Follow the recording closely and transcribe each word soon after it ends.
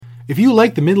If you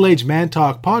like the Middle Aged Man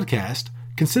Talk podcast,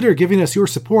 consider giving us your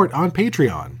support on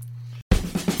Patreon.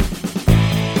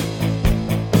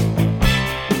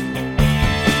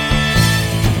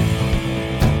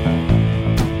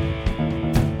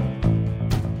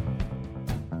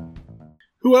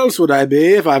 Who else would I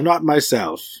be if I'm not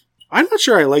myself? I'm not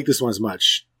sure I like this one as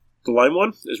much. The lime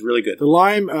one is really good. The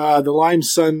lime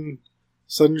Suntoy.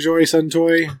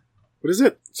 What is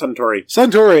it?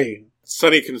 Suntory.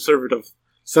 Sunny conservative.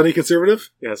 Sunny conservative?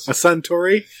 Yes. A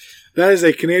Suntory? That is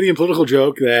a Canadian political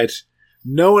joke that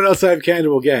no one outside of Canada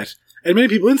will get. And many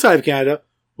people inside of Canada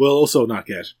will also not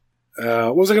get.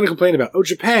 What was I going to complain about? Oh,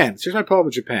 Japan. Here's my problem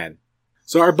with Japan.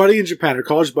 So our buddy in Japan, our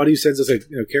college buddy who sends us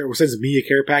sends me a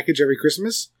care package every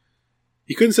Christmas.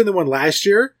 He couldn't send the one last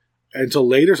year until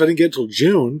later, so I didn't get it until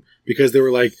June because they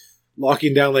were like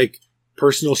locking down like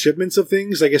personal shipments of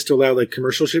things, I guess, to allow like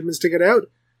commercial shipments to get out.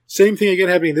 Same thing again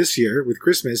happening this year with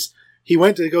Christmas. He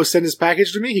went to go send his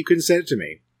package to me. He couldn't send it to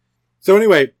me. So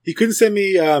anyway, he couldn't send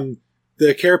me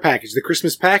the care package, the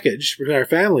Christmas package for our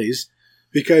families,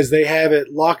 because they have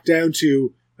it locked down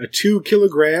to a 2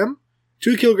 kilogram.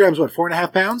 2 kilograms, what,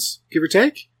 4.5 pounds, give or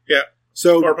take? Yeah.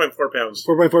 So 4.4 pounds.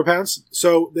 4.4 pounds.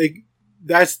 So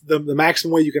that's the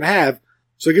maximum weight you can have.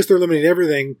 So I guess they're limiting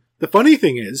everything. The funny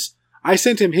thing is, I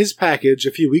sent him his package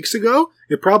a few weeks ago.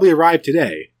 It probably arrived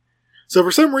today. So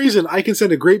for some reason, I can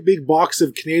send a great big box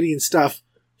of Canadian stuff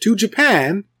to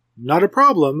Japan, not a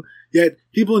problem, yet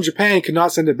people in Japan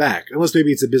cannot send it back, unless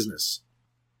maybe it's a business.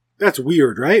 That's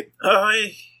weird, right?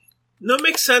 No, it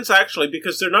makes sense, actually,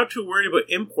 because they're not too worried about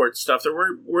import stuff. They're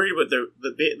worried about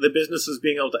the businesses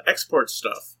being able to export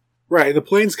stuff. Right, the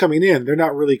planes coming in, they're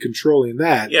not really controlling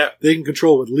that. Yeah. They can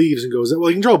control what leaves and goes in. Well,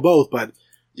 you can control both, but...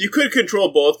 You could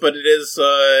control both, but it is...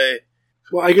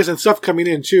 Well, I guess in stuff coming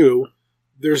in, too,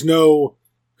 there's no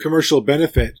commercial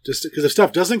benefit. Just because if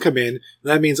stuff doesn't come in,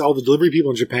 that means all the delivery people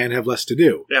in Japan have less to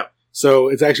do. Yeah. So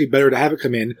it's actually better to have it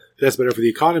come in. That's better for the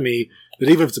economy than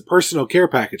even if it's a personal care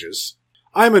packages.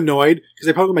 I'm annoyed because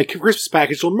I probably got my Christmas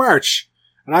package till March.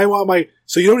 And I want my...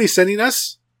 So you know what he's sending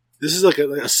us? This is like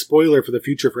a spoiler for the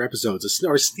future for episodes.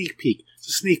 Or a sneak peek. It's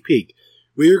a sneak peek.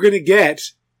 We are going to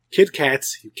get Kit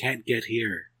Kats you can't get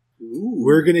here. Ooh.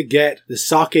 We're going to get the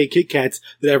sake Kit Kats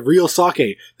that have real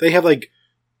sake. They have like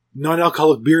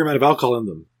non-alcoholic beer amount of alcohol in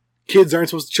them. Children aren't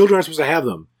supposed to have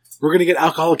them. We're going to get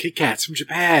alcoholic Kit Kats from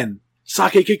Japan.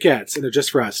 Sake Kit Kats. And they're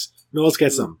just for us. No, let's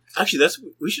get some. Actually,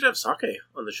 we should have sake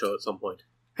on the show at some point.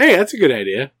 Hey, that's a good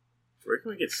idea. Where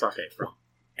can we get sake from?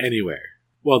 Anywhere.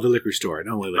 Well, the liquor store.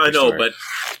 Not only liquor I know, store. but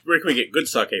where can we get good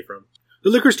sake from? The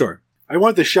liquor store. I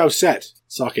want the Shaoset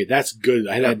sake. That's good.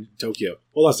 I had that in Tokyo.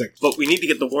 Hold on a second. But we need to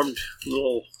get the warmed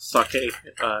little sake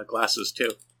glasses,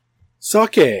 too.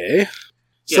 Sake.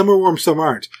 Yeah. Some are warm, some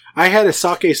aren't. I had a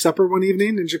sake supper one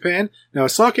evening in Japan. Now, a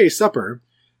sake supper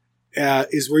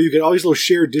is where you get all these little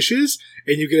shared dishes,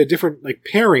 and you get a different like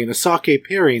pairing, a sake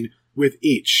pairing with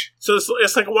each. So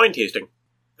it's like a wine tasting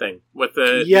thing with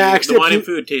the wine and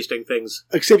food tasting things.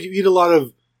 Except you eat a lot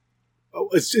of...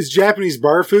 It's Japanese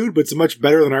bar food, but it's much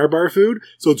better than our bar food.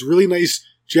 So it's really nice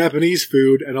Japanese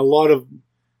food and a lot of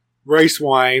rice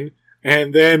wine,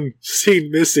 and then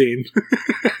scene missing.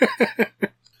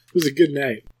 It was a good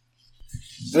night.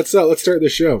 Let's start the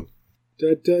show. Oh,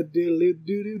 I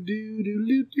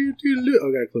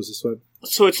gotta close this one.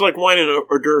 So it's like wine and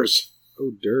hors d'oeuvres.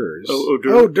 Hors d'oeuvres. Hors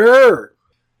d'oeuvres. Hors d'oeuvres.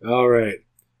 All right.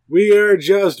 We are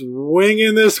just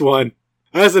winging this one.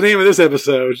 That's the name of this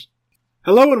episode.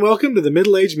 Hello and welcome to the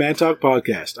Middle Aged Man Talk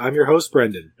podcast. I'm your host,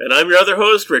 Brendan. And I'm your other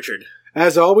host, Richard.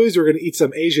 As always, we're going to eat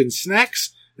some Asian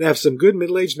snacks and have some good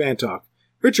middle-aged man talk.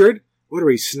 Richard, what are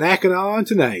we snacking on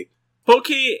tonight?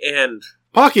 Pokey and...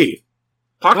 Pocky.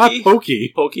 Not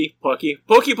pokey. Pocky,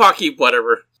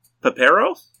 whatever.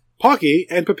 Pepero? Pocky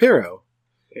and Pepero.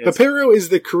 Yes. Pepero is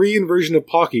the Korean version of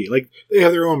Pocky. Like, they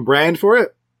have their own brand for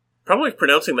it. Probably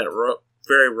pronouncing that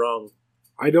very wrong.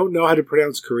 I don't know how to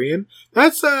pronounce Korean.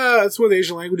 That's one of the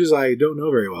Asian languages I don't know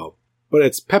very well. But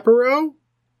it's Pepero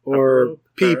or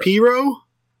Pepero.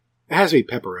 It has to be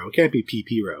Pepero. It can't be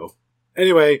Pepero.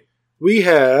 Anyway, we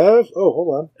have... Oh,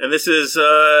 hold on. And this is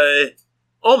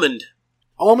almond.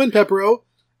 Almond Pepero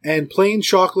and plain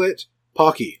chocolate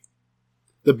Pocky.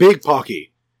 The big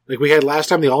Pocky. Like we had last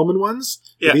time, the almond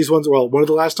ones. Yeah. These ones, well, one of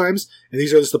the last times. And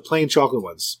these are just the plain chocolate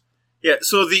ones. Yeah,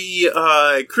 so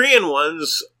the Korean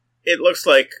ones, it looks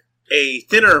like a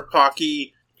thinner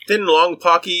Pocky, thin, long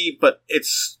Pocky, but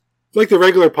it's... Like the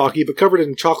regular Pocky, but covered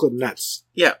in chocolate nuts.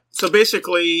 Yeah, so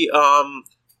basically,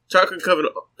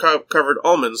 chocolate-covered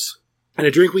almonds. And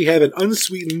a drink we have an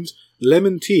unsweetened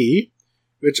lemon tea,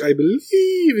 which I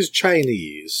believe is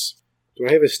Chinese. Do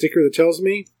I have a sticker that tells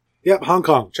me? Yep, Hong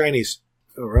Kong, Chinese.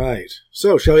 All right.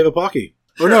 So, shall we have a Pocky?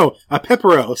 Or no, a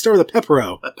Pepero. Let's start with a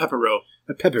Pepero. A Pepero.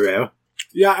 A Pepero.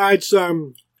 Yeah, it's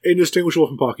indistinguishable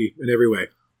from Pocky in every way.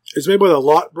 It's made by the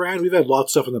Lot brand. We've had Lot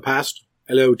stuff in the past.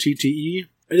 L-O-T-T-E.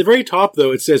 At the very top,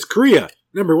 though, it says Korea,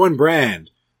 #1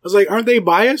 brand. I was like, aren't they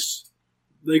biased?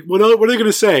 Like, what are they going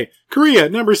to say? Korea,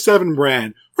 #7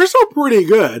 brand. We're still pretty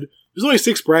good. There's only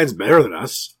 6 brands better than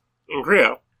us. In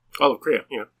Korea. All of Korea,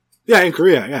 yeah. Yeah, in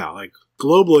Korea, yeah. Like,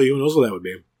 globally, who knows what that would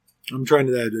be? I'm trying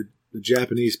to the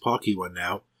Japanese Pocky one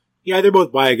now. Yeah, they're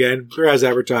both buy again. They're as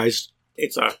advertised.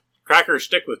 It's a cracker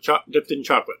stick with dipped in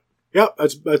chocolate. Yep,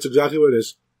 that's exactly what it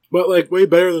is. But, like, way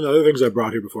better than the other things I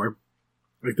brought here before.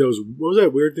 Like those, what was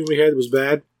that weird thing we had that was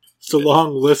bad? It's a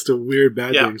long list of weird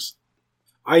bad things.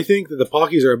 I think that the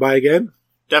Pockies are a buy again.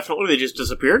 Definitely, they just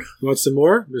disappeared. You want some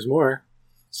more? There's more.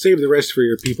 Save the rest for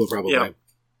your people, probably. Yeah.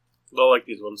 They'll like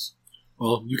these ones.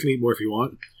 Well, you can eat more if you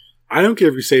want. I don't care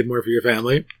if you save more for your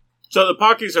family. So the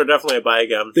Pockies are definitely a buy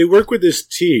again. They work with this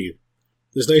tea,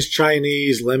 this nice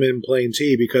Chinese lemon plain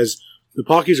tea, because the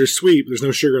Pockies are sweet, but there's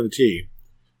no sugar in the tea.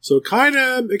 So it kind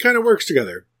of works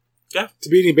together. Yeah. To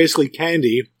be eating basically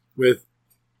candy with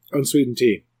unsweetened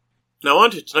tea. Now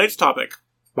on to tonight's topic.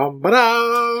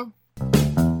 Bam-ba-da!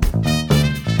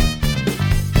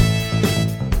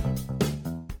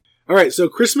 All right, so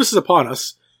Christmas is upon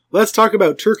us. Let's talk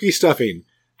about turkey stuffing.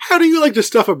 How do you like to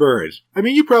stuff a bird? I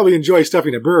mean, you probably enjoy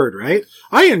stuffing a bird, right?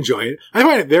 I enjoy it. I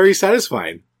find it very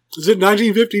satisfying. Is it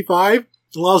 1955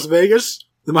 in Las Vegas?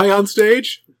 Am I on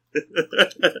stage?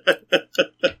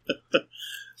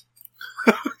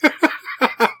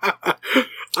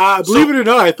 Believe it or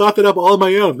not, I thought that up all on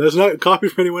my own. That's not a copy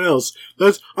from anyone else.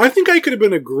 I think I could have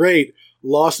been a great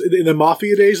in the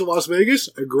Mafia days of Las Vegas,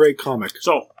 a great comic.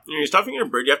 So, when you're stuffing your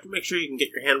bird, you have to make sure you can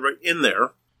get your hand right in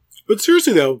there. But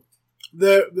seriously though,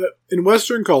 in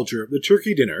Western culture, the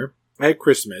turkey dinner at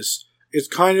Christmas is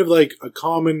kind of like a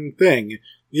common thing.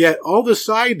 Yet all the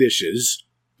side dishes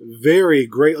vary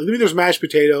greatly. I mean, there's mashed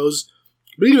potatoes,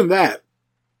 but even that,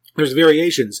 there's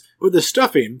variations. But the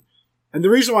stuffing, and the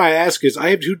reason why I ask is I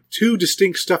have two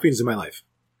distinct stuffings in my life.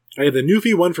 I have the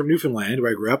Newfie one from Newfoundland,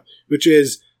 where I grew up, which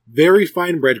is very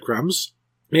fine breadcrumbs,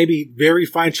 maybe very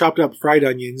fine chopped up fried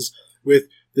onions with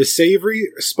the savory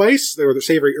spice, or the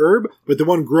savory herb, but the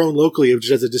one grown locally, which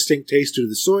has a distinct taste due to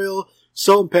the soil,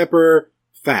 salt and pepper,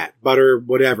 fat, butter,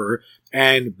 whatever,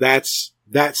 and that's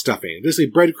that stuffing. Basically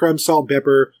breadcrumbs, salt and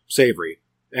pepper, savory,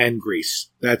 and grease.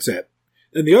 That's it.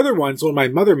 And the other one's one my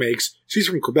mother makes. She's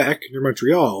from Quebec, near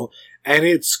Montreal, and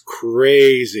it's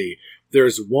crazy.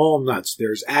 There's walnuts,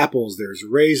 there's apples, there's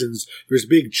raisins, there's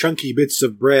big chunky bits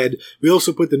of bread. We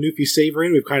also put the Newfie savory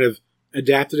in. We've kind of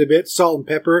adapted a bit, salt and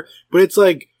pepper, but it's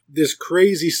like this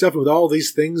crazy stuff with all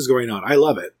these things going on. I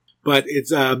love it. But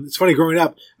it's funny, growing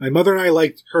up, my mother and I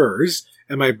liked hers,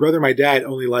 and my brother and my dad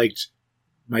only liked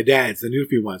my dad's, the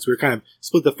Newfie ones. We were kind of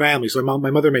split the family, so my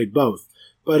mother made both.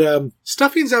 But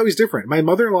stuffing's always different. My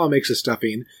mother-in-law makes a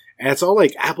stuffing, and it's all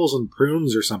like apples and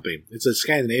prunes or something. It's a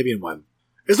Scandinavian one.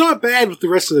 It's not bad with the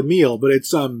rest of the meal, but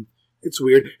it's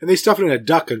weird. And they stuff it in a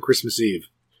duck on Christmas Eve.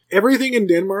 Everything in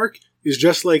Denmark is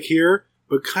just like here,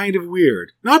 but kind of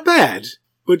weird. Not bad,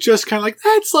 but just kind of like,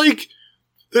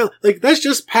 that's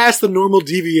just past the normal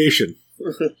deviation.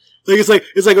 It's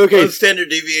like, okay. Standard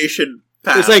deviation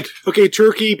path. It's like, okay,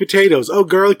 turkey, potatoes. Oh,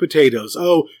 garlic potatoes.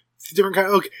 Oh, different kind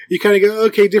of, okay. You kind of go,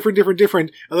 okay, different.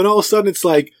 And then all of a sudden it's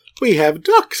like, we have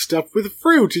duck stuffed with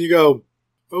fruit. And you go,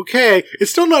 okay.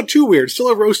 It's still not too weird. Still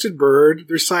a roasted bird.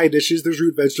 There's side dishes. There's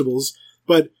root vegetables.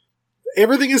 But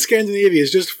everything in Scandinavia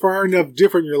is just far enough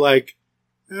different. You're like,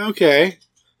 okay.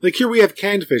 Like here we have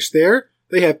canned fish. There,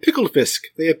 they have pickled fish.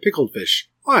 They have pickled fish.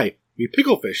 Why? You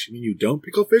pickle fish. You mean you don't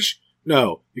pickle fish?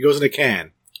 No. It goes in a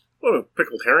can. Well,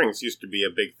 pickled herrings used to be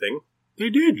a big thing. They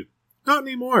did. Not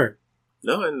anymore.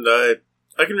 No, and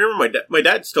I can remember my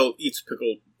dad still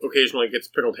occasionally gets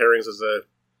pickled herrings as a...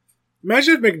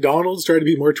 Imagine if McDonald's tried to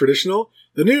be more traditional.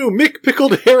 The new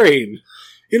McPickled Herring.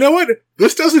 You know what?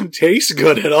 This doesn't taste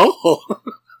good at all.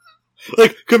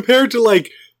 Like, compared to,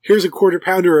 like, here's a quarter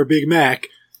pounder or a Big Mac.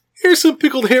 Here's some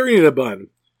pickled herring in a bun.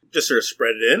 Just sort of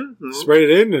spread it in. Mm-hmm. Spread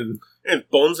it in and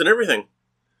bones and everything.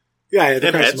 Yeah, and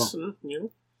heads. And,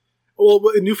 Well,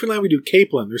 in Newfoundland we do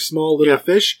capelin. They're small little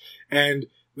fish, and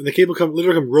when the capelin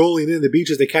literally come rolling in the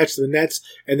beaches, they catch them in nets,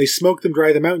 and they smoke them,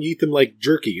 dry them out, and you eat them like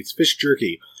jerky. It's fish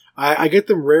jerky. I get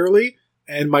them rarely,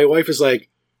 and my wife is like,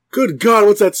 good God,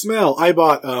 what's that smell?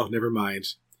 Oh, never mind.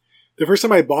 The first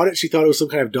time I bought it, she thought it was some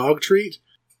kind of dog treat,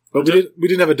 but we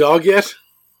didn't have a dog yet.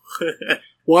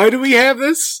 Why do we have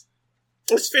this?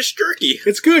 It's fish jerky.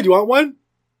 It's good. You want one?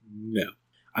 No.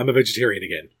 I'm a vegetarian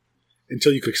again.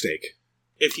 Until you cook steak.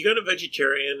 if you got a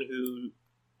vegetarian who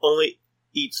only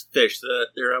eats fish,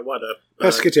 they're a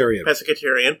Pescatarian.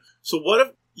 Pescatarian. So what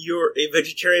if you're a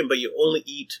vegetarian but you only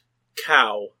eat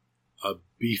cow? A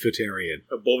beefitarian.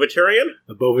 A bovitarian?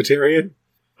 A bovitarian?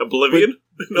 A Bolivian?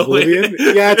 No. Bolivian?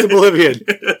 Yeah, it's a Bolivian.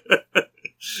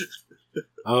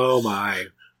 Oh my.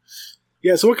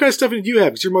 Yeah, so what kind of stuffing did you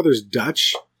have? Because your mother's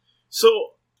Dutch.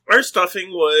 So our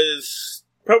stuffing was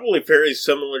probably very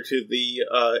similar to the,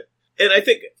 and I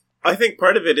think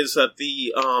part of it is that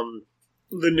the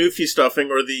Newfie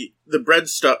stuffing or the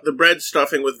bread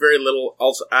stuffing with very little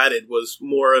else added was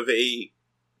more of a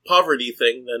poverty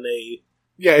thing than a.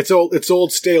 Yeah, it's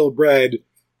old stale bread.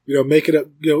 Make it up.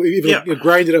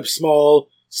 Grind it up small,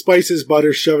 spices,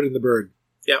 butter, shove it in the bird.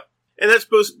 Yeah, and that's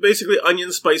basically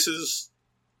onions, spices,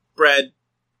 bread.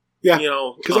 Yeah,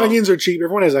 because onions are cheap.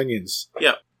 Everyone has onions.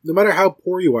 Yeah, no matter how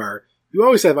poor you are, you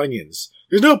always have onions.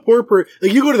 There's no poor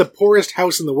like you go to the poorest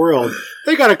house in the world,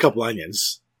 they got a couple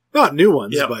onions, not new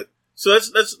ones, but so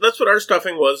that's what our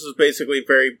stuffing was. Is basically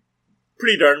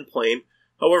pretty darn plain.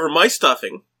 However, my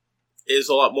stuffing is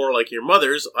a lot more like your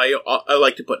mother's. I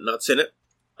like to put nuts in it.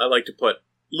 I like to put a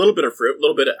little bit of fruit, a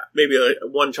little bit of maybe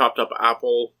one chopped up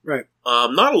apple. Right.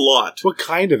 Not a lot. What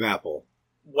kind of apple?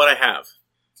 What I have.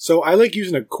 So I like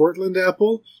using a Cortland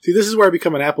apple. See, this is where I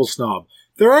become an apple snob.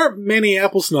 There aren't many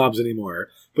apple snobs anymore,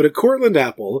 but a Cortland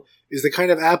apple is the kind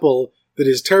of apple that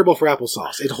is terrible for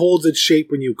applesauce. It holds its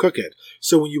shape when you cook it.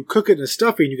 So when you cook it in a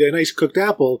stuffing, you get a nice cooked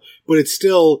apple, but it's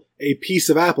still a piece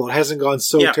of apple. It hasn't gone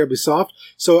so terribly soft.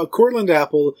 So a Cortland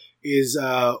apple is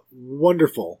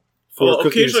wonderful for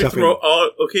cooking and stuffing.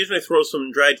 I'll occasionally throw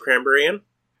some dried cranberry in.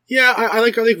 Yeah, I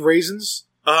like raisins.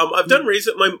 I've done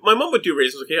raisins. My mom would do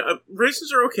raisins. Okay,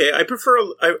 raisins are okay. I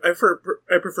prefer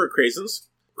craisins.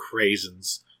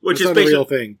 Craisins, which is not a real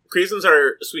thing. Craisins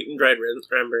are sweetened dried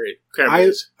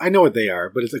cranberries. I know what they are,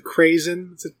 but it's a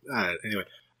craisin. Anyway,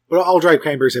 but all dried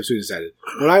cranberries have sweetness added.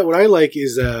 What I like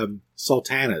is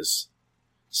sultanas.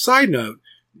 Side note,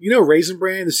 Raisin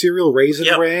Bran, the cereal Raisin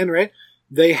Bran, right?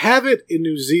 They have it in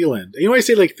New Zealand. I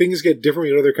say like things get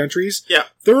different in other countries. Yeah,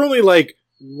 they're only like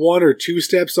 1 or 2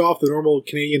 steps off the normal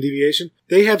Canadian deviation.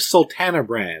 They have Sultana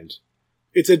brand.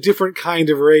 It's a different kind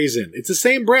of raisin. It's the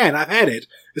same brand. I've had it.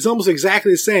 It's almost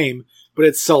exactly the same, but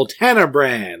it's Sultana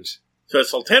brand. So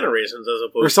it's Sultana raisins as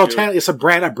opposed or Sultana, to... It's a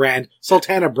brand.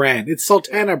 Sultana brand. It's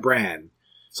Sultana brand.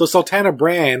 So Sultana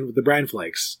brand with the bran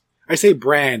flakes. I say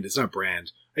brand. It's not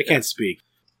brand. I can't speak.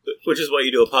 Which is why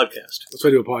you do a podcast. That's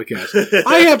why I do a podcast.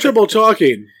 I have trouble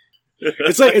talking.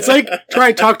 It's like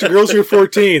trying to talk to girls who are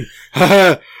 14.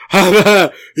 Yeah,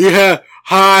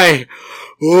 hi.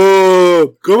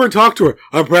 Oh, go over and talk to her.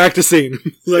 I'm practicing.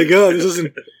 Like, oh, this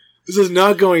is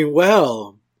not going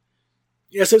well.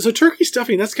 Yeah, so turkey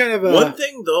stuffing, that's kind of one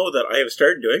thing though that I have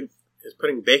started doing is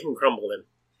putting bacon crumble in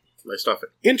my stuffing.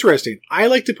 Interesting. I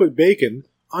like to put bacon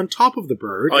on top of the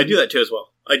bird. Oh, I do that too as well.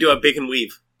 I do a bacon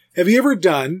weave. Have you ever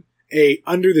done a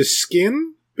under the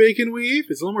skin bacon weave?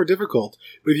 It's a little more difficult,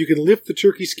 but if you can lift the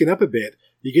turkey skin up a bit,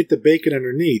 you get the bacon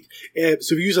underneath. So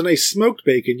if you use a nice smoked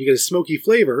bacon, you get a smoky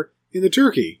flavor in the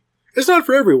turkey. It's not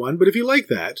for everyone, but if you like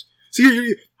that.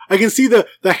 See, I can see the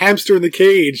hamster in the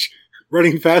cage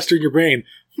running faster in your brain.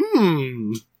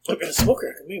 I've got a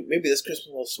smoker. Maybe this Christmas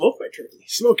will smoke my turkey.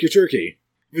 Smoke your turkey.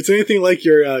 If it's anything like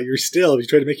your still, if you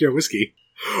try to make your own whiskey.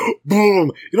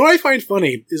 Boom! You know what I find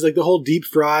funny is like the whole deep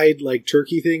fried like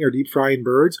turkey thing or deep frying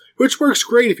birds, which works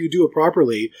great if you do it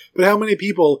properly. But how many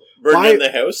people burn down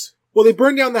the house? Well, they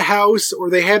burn down the house, or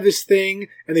they have this thing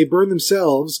and they burn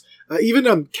themselves.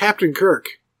 Even Captain Kirk,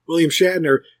 William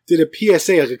Shatner, did a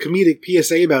PSA, like a comedic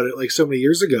PSA about it, like so many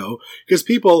years ago. Because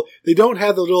people, they don't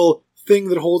have the little thing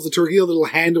that holds the turkey, the little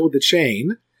handle with the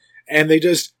chain, and they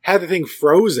just have the thing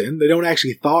frozen. They don't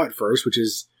actually thaw it first, which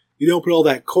is. You don't put all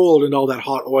that cold and all that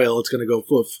hot oil, it's going to go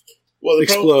poof. Well,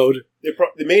 explode.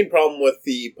 The main problem with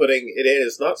the putting it in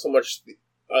is not so much the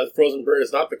frozen bird,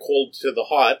 is not the cold to the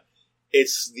hot,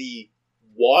 it's the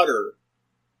water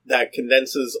that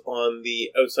condenses on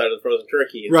the outside of the frozen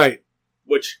turkey. Right.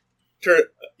 Which,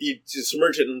 you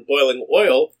submerge it in boiling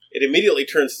oil, it immediately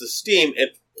turns to steam,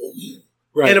 and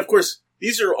right. And of course,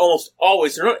 these are almost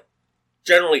always, they're not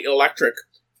generally electric.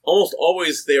 Almost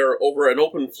always they are over an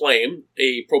open flame,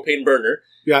 a propane burner.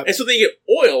 Yeah. And so they get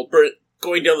oil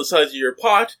going down the sides of your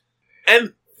pot.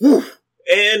 And,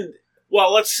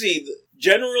 well, let's see.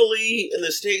 Generally, in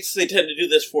the States, they tend to do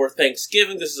this for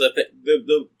Thanksgiving. This is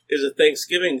a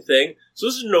Thanksgiving thing. So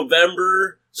this is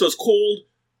November, so it's cold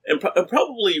and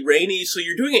probably rainy, so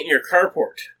you're doing it in your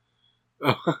carport.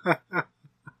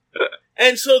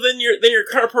 And so then your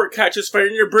carport catches fire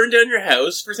and you're burned down your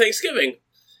house for Thanksgiving.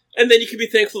 And then you can be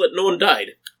thankful that no one died.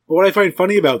 But what I find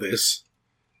funny about this,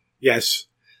 yes,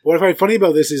 what I find funny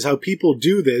about this is how people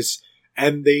do this,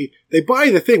 and they buy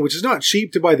the thing, which is not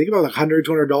cheap to buy. Think about like $100,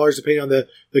 $200 depending on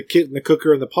the kit and the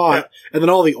cooker and the pot, and then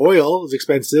all the oil is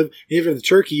expensive, even the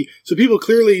turkey. So people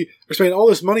clearly are spending all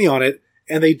this money on it,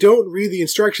 and they don't read the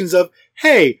instructions of,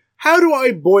 hey, how do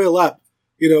I boil up,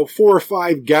 4 or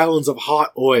 5 gallons of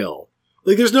hot oil?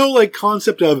 Like, there's no, like,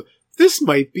 concept of, this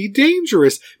might be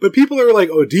dangerous. But people are like,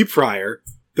 oh, deep fryer,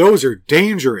 those are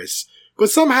dangerous.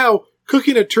 But somehow,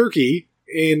 cooking a turkey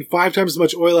in 5 times as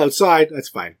much oil outside, that's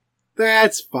fine.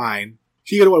 That's fine.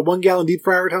 So you get, 1 gallon deep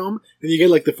fryer at home? And you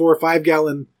get, like, the 4 or 5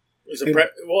 gallon... Well,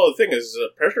 the thing is,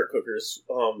 pressure cookers,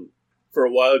 for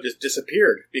a while just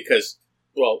disappeared because,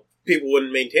 well, people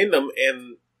wouldn't maintain them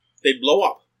and they'd blow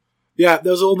up. Yeah,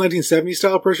 those old 1970s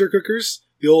style pressure cookers,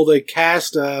 the old like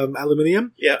cast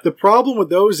aluminium. Yeah. The problem with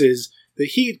those is the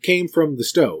heat came from the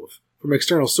stove, from an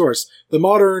external source. The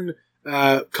modern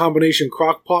combination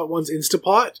crock pot ones,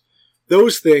 Instapot,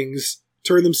 those things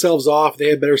turn themselves off. They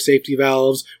have better safety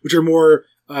valves, which are more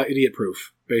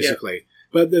idiot-proof, basically. Yeah.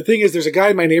 But the thing is, there's a guy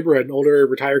in my neighborhood, an older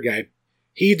retired guy.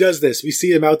 He does this. We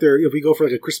see him out there. If we go for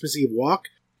like a Christmas Eve walk,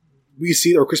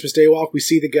 or Christmas Day walk, we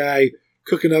see the guy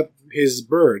cooking up his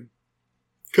bird.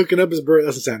 Cooking up his bird,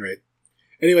 doesn't sound right.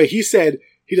 Anyway, he said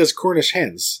he does Cornish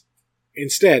hens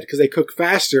instead, because they cook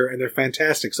faster and they're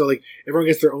fantastic. So, like, everyone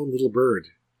gets their own little bird.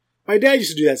 My dad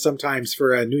used to do that sometimes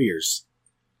for New Year's.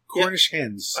 Cornish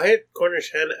hens. I had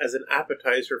Cornish hen as an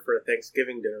appetizer for a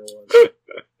Thanksgiving dinner once.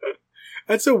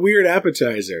 That's a weird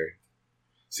appetizer.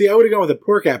 See, I would have gone with a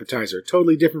pork appetizer,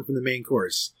 totally different from the main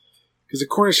course. Because the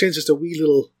Cornish hen's just a wee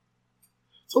little...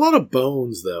 It's a lot of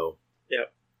bones, though. Yeah.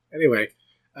 Anyway,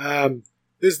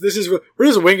 This is we're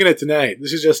just winging it tonight.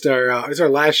 This is just our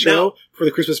last show for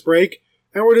the Christmas break,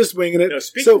 and we're just winging it. No,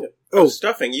 speaking of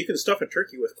stuffing, you can stuff a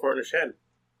turkey with Cornish hen.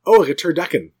 Oh, like a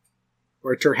turducken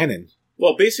or a turhenin.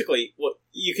 Well, basically,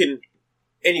 you can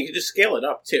just scale it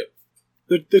up too.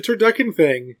 The turducken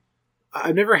thing,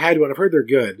 I've never had one. I've heard they're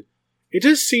good. It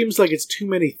just seems like it's too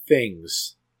many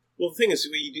things. Well, the thing is,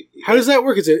 how does that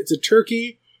work? It's a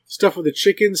turkey stuffed with a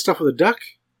chicken, stuffed with a duck.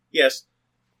 Yes.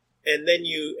 And then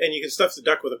you can stuff the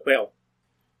duck with a quail.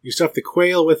 You stuff the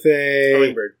quail with a...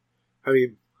 Hummingbird.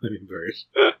 Hummingbird.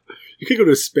 You could go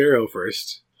to a sparrow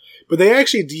first. But they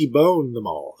actually debone them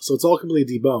all. So it's all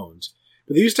completely deboned.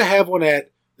 But they used to have one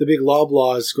at the big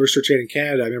Loblaws grocery chain in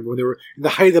Canada. I remember when they were in the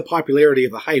height of the popularity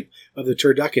of the hype of the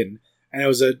turducken. And it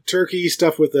was a turkey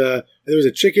stuffed with there was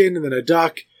a chicken and then a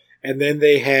duck. And then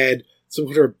they had some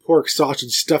kind of pork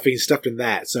sausage stuffing stuffed in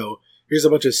that. So here's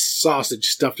a bunch of sausage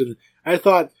stuffed in. I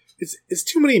thought... It's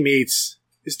too many meats.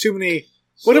 It's too many...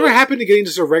 Whatever happened to getting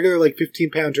just a regular,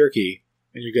 15-pound turkey,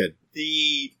 and you're good.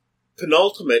 The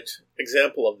penultimate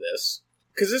example of this,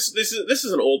 because this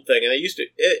is an old thing, and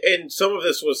and some of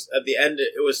this was, at the end,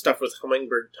 it was stuffed with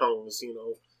hummingbird tongues,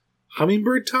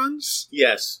 Hummingbird tongues?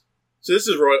 Yes. So this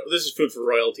is food for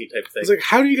royalty type thing. It's like,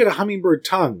 how do you get a hummingbird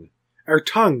tongue? Or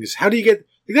tongues? How do you get...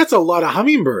 that's a lot of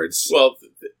hummingbirds. Well,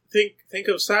 think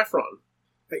of saffron.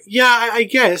 Yeah, I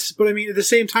guess, but I mean, at the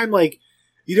same time,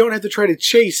 you don't have to try to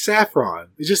chase saffron.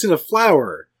 It's just in a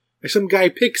flower. Some guy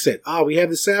picks it. We have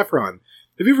the saffron.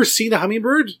 Have you ever seen a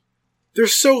hummingbird? They're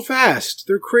so fast.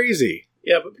 They're crazy.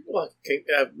 Yeah, but people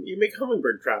you make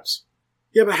hummingbird traps.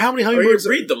 Yeah, but how many hummingbirds...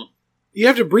 Or you breed them. You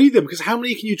have to breed them, because how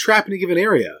many can you trap in a given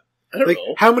area? I don't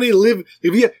know. How many live...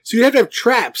 So you have to have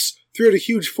traps throughout a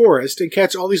huge forest and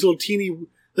catch all these little teeny...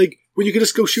 when you can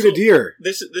just go shoot a deer.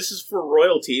 This is for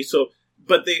royalty, so...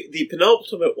 But the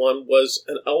penultimate one was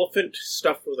an elephant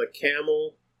stuffed with a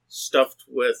camel, stuffed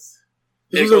with...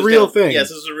 This was a real thing. Yes,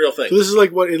 this is a real thing. So this is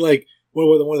like what in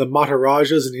one of the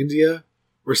Maharajas in India,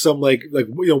 or some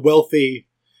wealthy...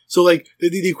 So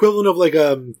the equivalent of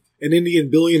an Indian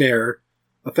billionaire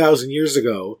 1,000 years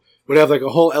ago would have a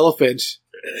whole elephant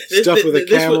stuffed with a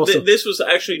camel. This was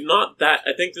actually not that.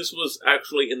 I think this was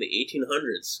actually in the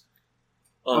 1800s.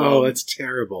 That's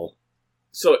terrible.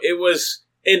 So it was...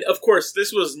 And, of course,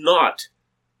 this was not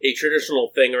a traditional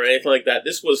thing or anything like that.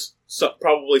 This was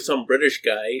probably some British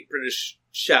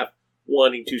chef,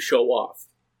 wanting to show off.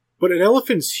 But an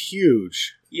elephant's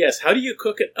huge. Yes, how do you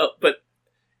cook it up? But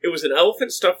it was an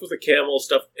elephant stuffed with a camel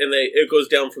stuff, and it goes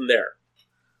down from there.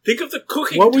 Think of the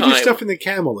cooking time. What would you stuff in the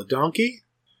camel? A donkey?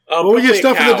 What would you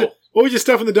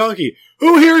stuff in the donkey?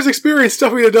 Who here has experienced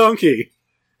stuffing a donkey?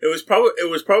 It was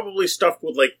probably stuffed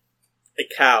with, a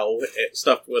cow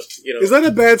stuffed with, Is that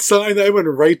a bad sign that I went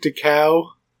right to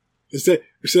cow?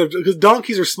 Because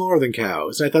donkeys are smaller than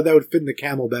cows, and I thought that would fit in the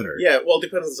camel better. Yeah, well, it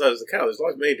depends on the size of the cow. There's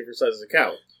many different sizes of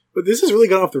cow. But this has really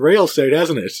gone off the rails today,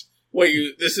 hasn't it? Well,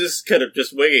 this is kind of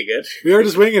just winging it. We are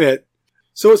just winging it.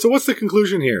 So what's the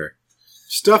conclusion here?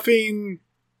 Stuffing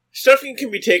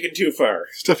can be taken too far.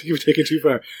 Stuffing can be taken too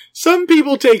far. Some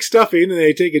people take stuffing and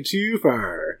they take it too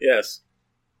far. Yes.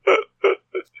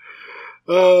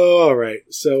 Oh, all right.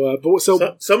 So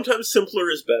sometimes simpler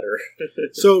is better.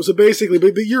 so basically,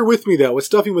 but you're with me though. With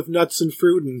stuffing with nuts and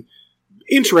fruit and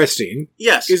interesting,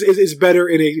 yes, is better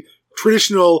in a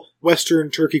traditional Western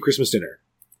turkey Christmas dinner.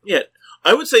 Yeah,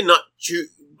 I would say not.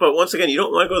 But once again, you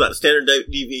don't want to go that standard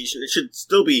deviation. It should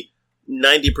still be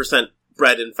 90%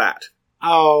 bread and fat.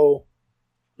 Oh,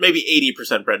 maybe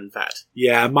 80% bread and fat.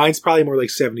 Yeah, mine's probably more like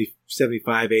 70,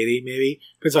 75, 80 maybe.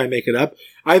 Depends how I make it up.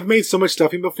 I've made so much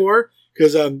stuffing before.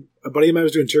 Because a buddy of mine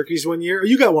was doing turkeys one year.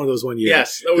 You got one of those one year.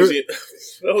 Yes. That was it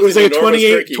was like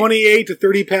a 28 to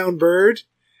 30 pound bird.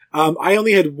 I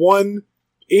only had 1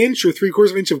 inch or 3/4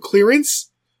 of an inch of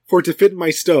clearance for it to fit in my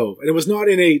stove. And it was not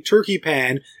in a turkey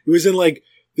pan. It was in like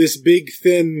this big,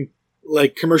 thin,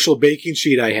 like commercial baking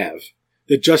sheet I have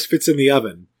that just fits in the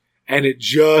oven. And it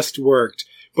just worked.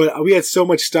 But we had so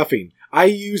much stuffing. I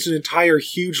used an entire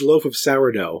huge loaf of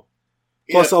sourdough.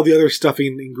 Plus all the other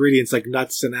stuffing ingredients like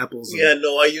nuts and apples. Yeah,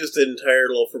 no, I used an entire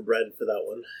loaf of bread for that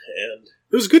one. And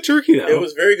it was good turkey, though. It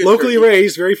was very good Locally turkey.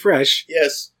 raised, very fresh.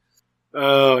 Yes.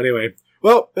 Anyway.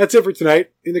 Well, that's it for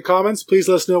tonight. In the comments, please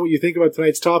let us know what you think about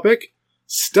tonight's topic.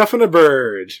 Stuffing a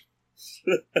bird.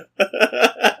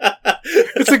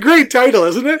 It's a great title,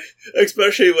 isn't it?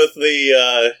 Especially with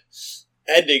the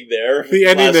ending there. The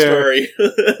ending there. Story.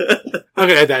 I'm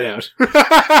going to edit that out.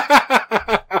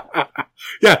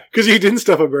 Yeah, because he didn't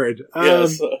stuff a bird.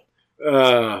 Yes.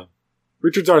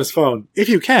 Richard's on his phone. If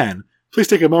you can, please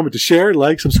take a moment to share,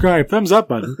 like, subscribe, thumbs up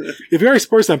button. If you already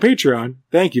support us on Patreon,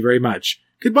 thank you very much.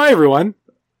 Goodbye, everyone.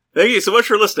 Thank you so much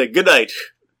for listening. Good night.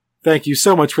 Thank you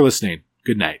so much for listening.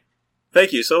 Good night.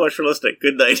 Thank you so much for listening.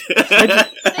 Good night.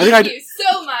 Thank you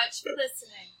so much for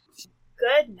listening.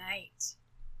 Good night.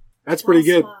 That's pretty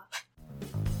good.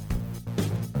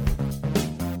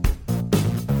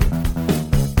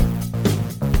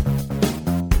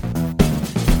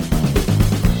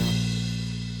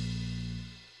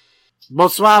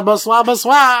 Bonsoir, bonsoir,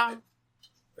 bonsoir.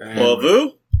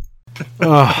 Bonjour.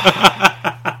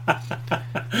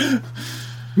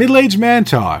 Middle-aged man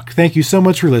talk. Thank you so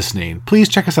much for listening. Please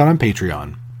check us out on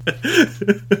Patreon.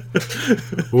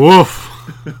 Woof.